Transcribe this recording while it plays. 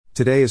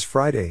Today is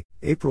Friday,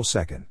 April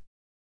 2nd.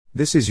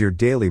 This is your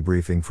daily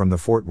briefing from the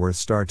Fort Worth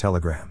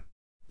Star-Telegram.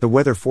 The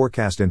weather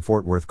forecast in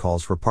Fort Worth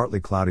calls for partly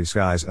cloudy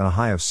skies and a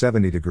high of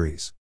 70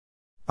 degrees.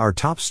 Our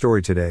top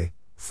story today: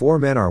 4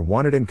 men are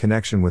wanted in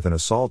connection with an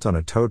assault on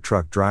a tow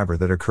truck driver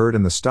that occurred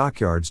in the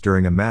stockyards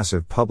during a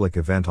massive public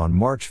event on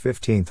March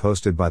 15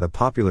 hosted by the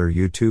popular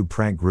YouTube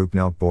prank group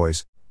Nelk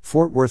Boys,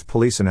 Fort Worth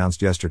police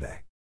announced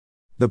yesterday.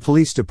 The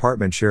police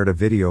department shared a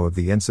video of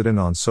the incident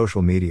on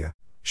social media,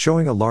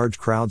 showing a large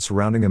crowd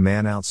surrounding a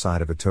man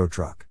outside of a tow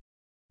truck.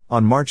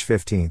 On March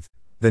 15,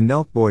 the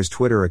Nelk Boys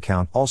Twitter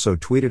account also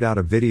tweeted out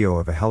a video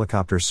of a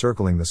helicopter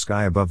circling the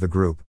sky above the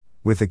group,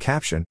 with the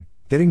caption,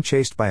 "Getting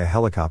chased by a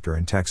helicopter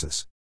in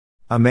Texas."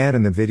 A man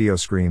in the video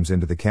screams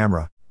into the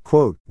camera,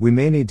 quote, "We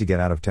may need to get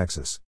out of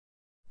Texas."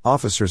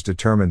 Officers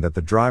determined that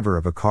the driver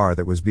of a car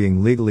that was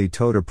being legally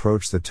towed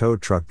approached the tow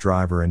truck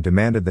driver and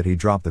demanded that he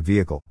drop the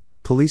vehicle,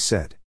 police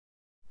said.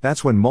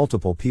 That's when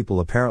multiple people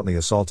apparently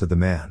assaulted the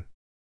man.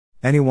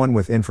 Anyone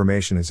with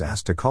information is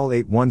asked to call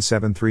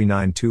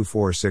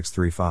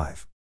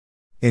 817-392-4635.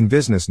 In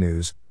business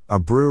news, a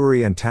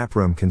brewery and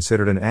taproom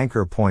considered an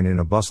anchor point in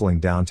a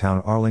bustling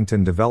downtown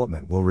Arlington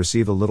development will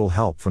receive a little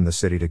help from the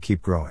city to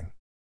keep growing.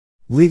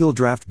 Legal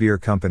Draft Beer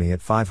Company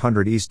at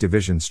 500 East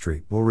Division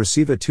Street will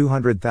receive a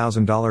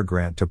 $200,000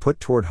 grant to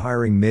put toward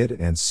hiring mid-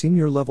 and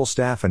senior-level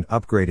staff and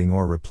upgrading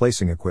or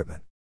replacing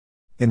equipment.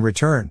 In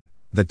return,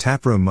 the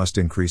taproom must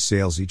increase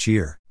sales each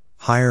year,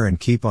 hire and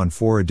keep on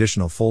 4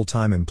 additional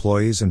full-time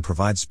employees and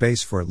provide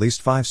space for at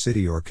least 5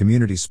 city or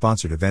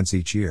community-sponsored events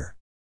each year.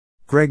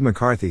 Greg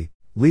McCarthy,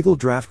 Legal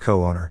Draft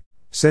co-owner,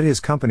 said his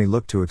company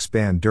looked to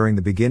expand during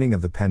the beginning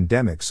of the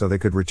pandemic so they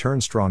could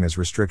return strong as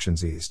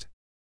restrictions eased.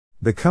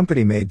 The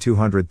company made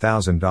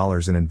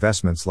 $200,000 in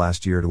investments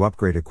last year to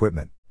upgrade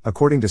equipment,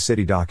 according to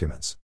city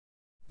documents.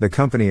 The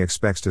company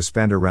expects to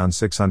spend around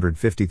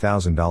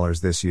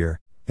 $650,000 this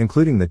year,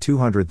 including the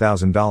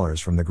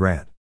 $200,000 from the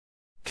grant.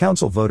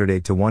 Council voted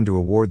 8-1 to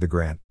award the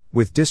grant,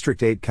 with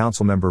District 8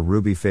 Councilmember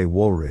Ruby Faye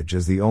Woolridge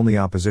as the only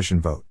opposition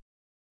vote.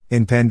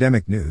 In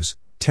pandemic news,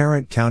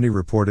 Tarrant County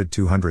reported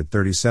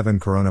 237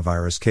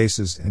 coronavirus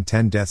cases and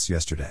 10 deaths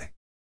yesterday.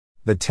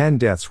 The 10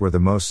 deaths were the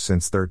most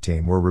since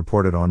 13 were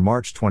reported on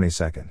March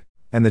 22,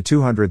 and the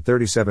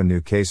 237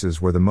 new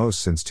cases were the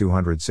most since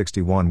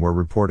 261 were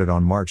reported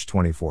on March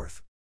 24.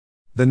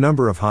 The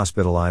number of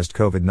hospitalized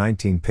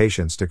COVID-19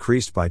 patients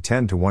decreased by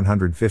 10 to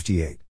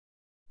 158.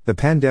 The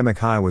pandemic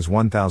high was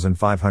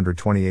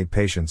 1,528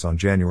 patients on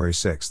January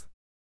 6.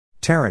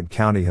 Tarrant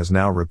County has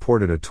now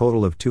reported a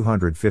total of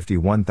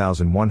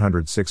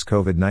 251,106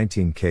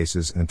 COVID-19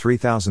 cases and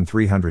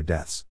 3,300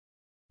 deaths.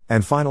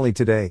 And finally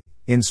today,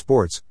 in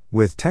sports,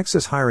 with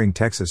Texas hiring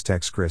Texas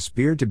Tech's Chris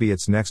Beard to be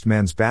its next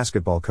men's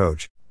basketball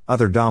coach,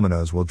 other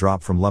dominoes will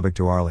drop from Lubbock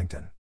to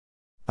Arlington.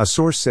 A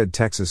source said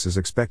Texas is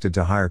expected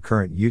to hire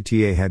current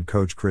UTA head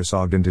coach Chris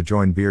Ogden to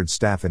join Beard's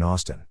staff in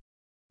Austin.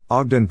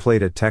 Ogden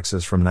played at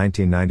Texas from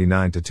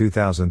 1999 to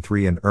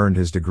 2003 and earned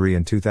his degree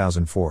in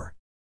 2004.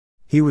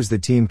 He was the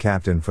team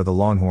captain for the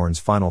Longhorns'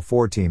 Final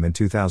Four team in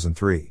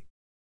 2003.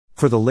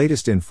 For the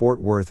latest in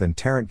Fort Worth and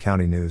Tarrant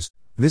County news,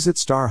 visit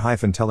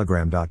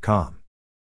star-telegram.com.